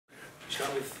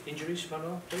Start with injuries,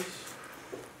 Manuel, please.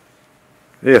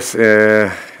 Yes,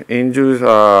 injuries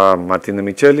are Martin de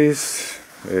Michelis,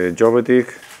 Jovetic,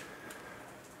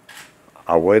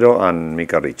 Agüero and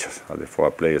Mika Richards are the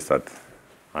 4 players that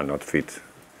are not fit.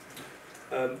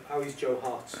 How is Joe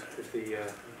Hart with the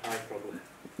eye problem?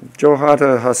 Joe Hart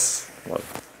has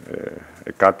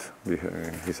a cut in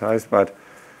his eyes, but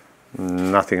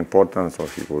nothing important, so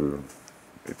he will.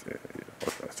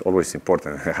 It's always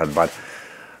important, but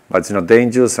it's not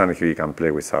dangerous and he can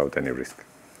play without any risk.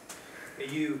 Are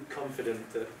you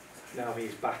confident that now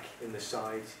he's back in the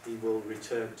side, he will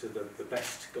return to the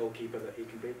best goalkeeper that he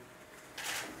can be?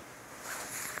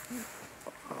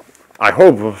 I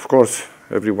hope, of course.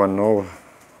 Everyone knows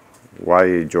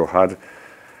why Joe Hart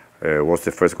was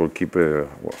the first goalkeeper,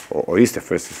 or is the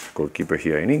first goalkeeper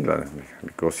here in England,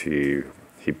 because he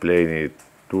played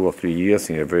 2 or 3 years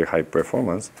in a very high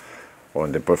performance.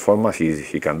 On the performance,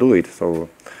 he can do it. So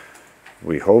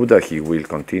we hope that he will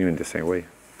continue in the same way.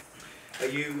 Are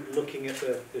you looking at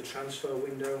the transfer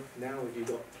window now? Have you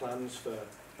got plans for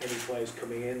any players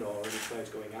coming in or any players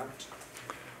going out?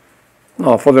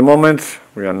 No, for the moment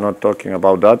we are not talking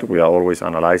about that. We are always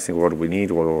analyzing what we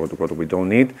need, what we don't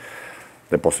need.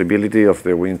 The possibility of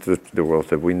the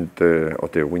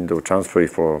window transfer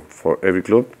for every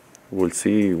club. We'll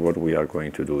see what we are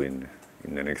going to do in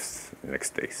the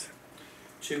next days.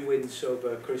 2 wins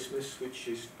over Christmas, which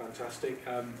is fantastic.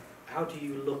 How do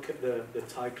you look at the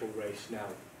title race now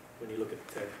when you look at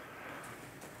the table?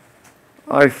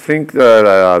 I think that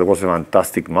it was a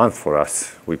fantastic month for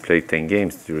us. We played 10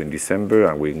 games during December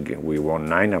and we won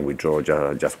 9 and we drew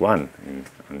just 1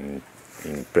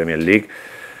 in Premier League.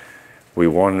 We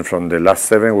won from the last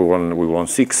 7. We won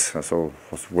 6. So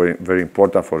it was very, very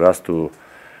important for us to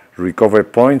recover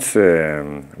points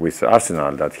with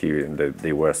Arsenal that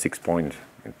they were 6 points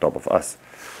on top of us.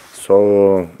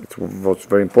 So it was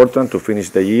very important to finish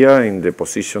the year in the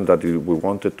position that we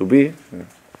wanted to be.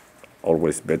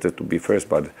 Always better to be first,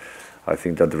 but I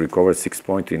think that to recover 6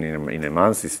 points in a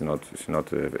month is not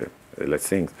let's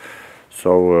think.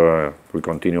 So we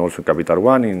continue also Capital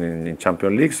One in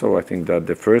Champions League. So I think that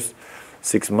the first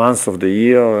 6 months of the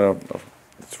year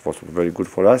was very good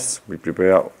for us. We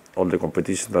prepare all the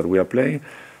competitions that we are playing.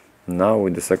 Now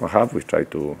in the second half we try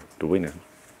to win it.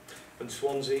 And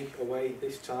Swansea away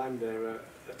this time, they're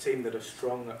a team that are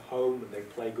strong at home and they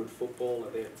play good football. Are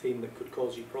they a team that could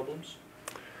cause you problems?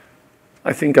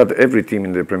 I think that every team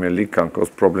in the Premier League can cause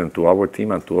problems to our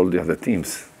team and to all the other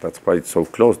teams. That's why it's so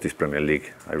close, this Premier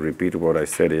League. I repeat what I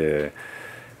said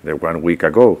the 1 week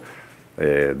ago.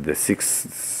 The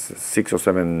six or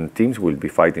 7 teams will be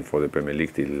fighting for the Premier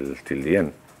League till the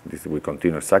end. This will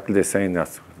continue exactly the same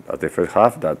as the first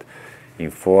half, that in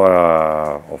 4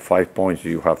 or 5 points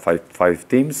you have five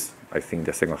teams. I think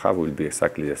the second half will be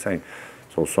exactly the same.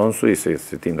 So Swansea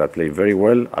is a team that plays very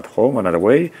well at home and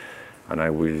away,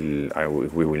 and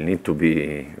we will need to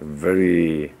be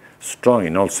very strong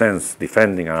in all sense,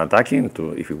 defending and attacking,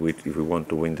 if we want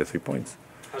to win the 3 points.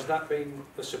 Has that been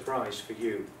a surprise for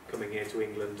you, coming here to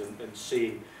England and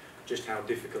seeing just how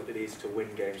difficult it is to win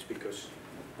games because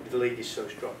the league is so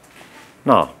strong?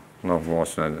 No,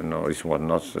 it was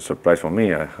not a surprise for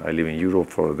me. I live in Europe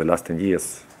for the last 10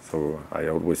 years, so I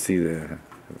always see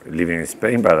living in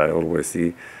Spain, but I always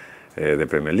see the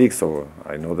Premier League, so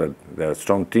I know that there are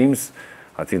strong teams.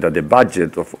 I think that the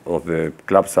budget of the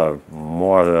clubs are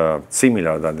more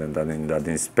similar than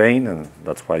in Spain, and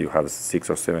that's why you have 6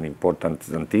 or 7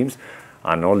 important teams.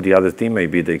 And all the other teams,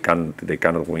 maybe they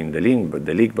cannot win the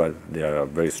league, but they are a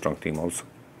very strong team also.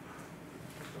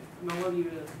 Manuel, you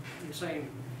were saying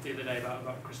the other day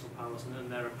about Crystal Palace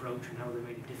and their approach and how they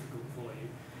made it difficult for you.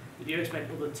 Did you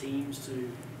expect other teams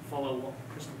to follow what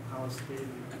Crystal Palace did and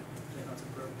take that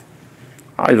approach?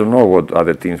 I don't know what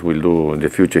other teams will do in the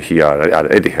future here at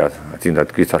Etihad. I think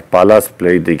that Crystal Palace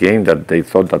played the game that they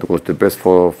thought that was the best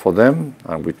for them,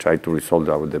 and we tried to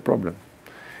resolve the problem.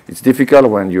 It's difficult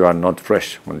when you are not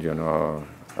fresh. When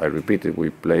I repeat it, we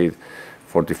played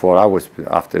 44 hours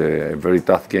after a very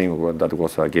tough game that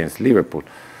was against Liverpool.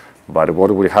 But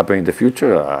what will happen in the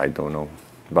future, I don't know.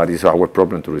 But it's our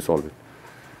problem to resolve it.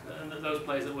 And those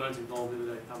players that weren't involved in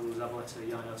the Pablo Zabaleta,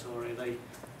 Yaya Toure, are they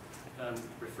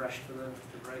refreshed for the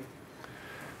break?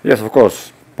 Yes, of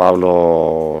course.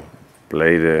 Pablo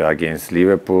played against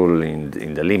Liverpool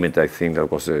in the limit. I think that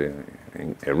was a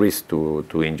risk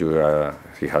to injure.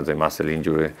 He had a muscle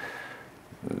injury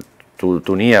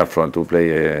too near to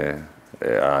play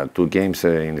 2 games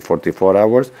in 44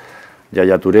 hours.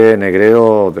 Yaya Toure,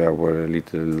 Negredo, they were a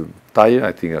little tired.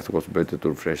 I think that was better to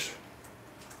refresh. So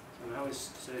how is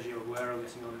Sergio Aguero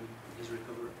getting on in his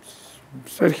recovery?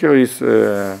 Sergio is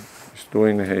He's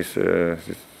doing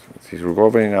he's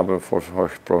recovering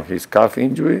from his calf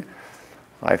injury.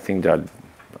 I think that,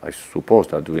 I suppose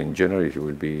that during January he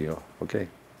will be okay.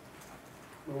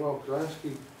 Well, could I ask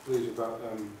you please about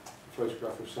a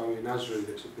photograph of Sammy Nasri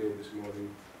that's appeared this morning,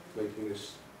 making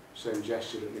this same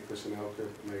gesture that Nicholas Anelka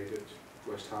made at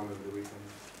West Ham over the weekend?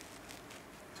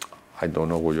 I don't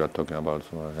know what you are talking about,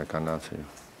 so I can't answer you.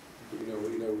 But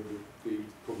you know the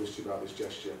publicity about this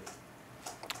gesture?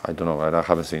 I don't know, I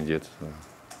haven't seen it yet.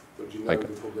 But do you know the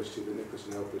publicity that Nicholas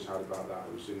Anelka has had about that?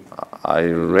 It was in I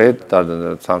read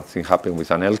that something happened with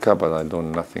Anelka, but I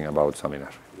don't know nothing about Sammy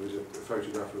Nasri. There was a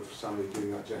photograph of Sammy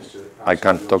doing that gesture. I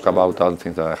can't talk about other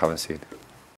things that I haven't seen.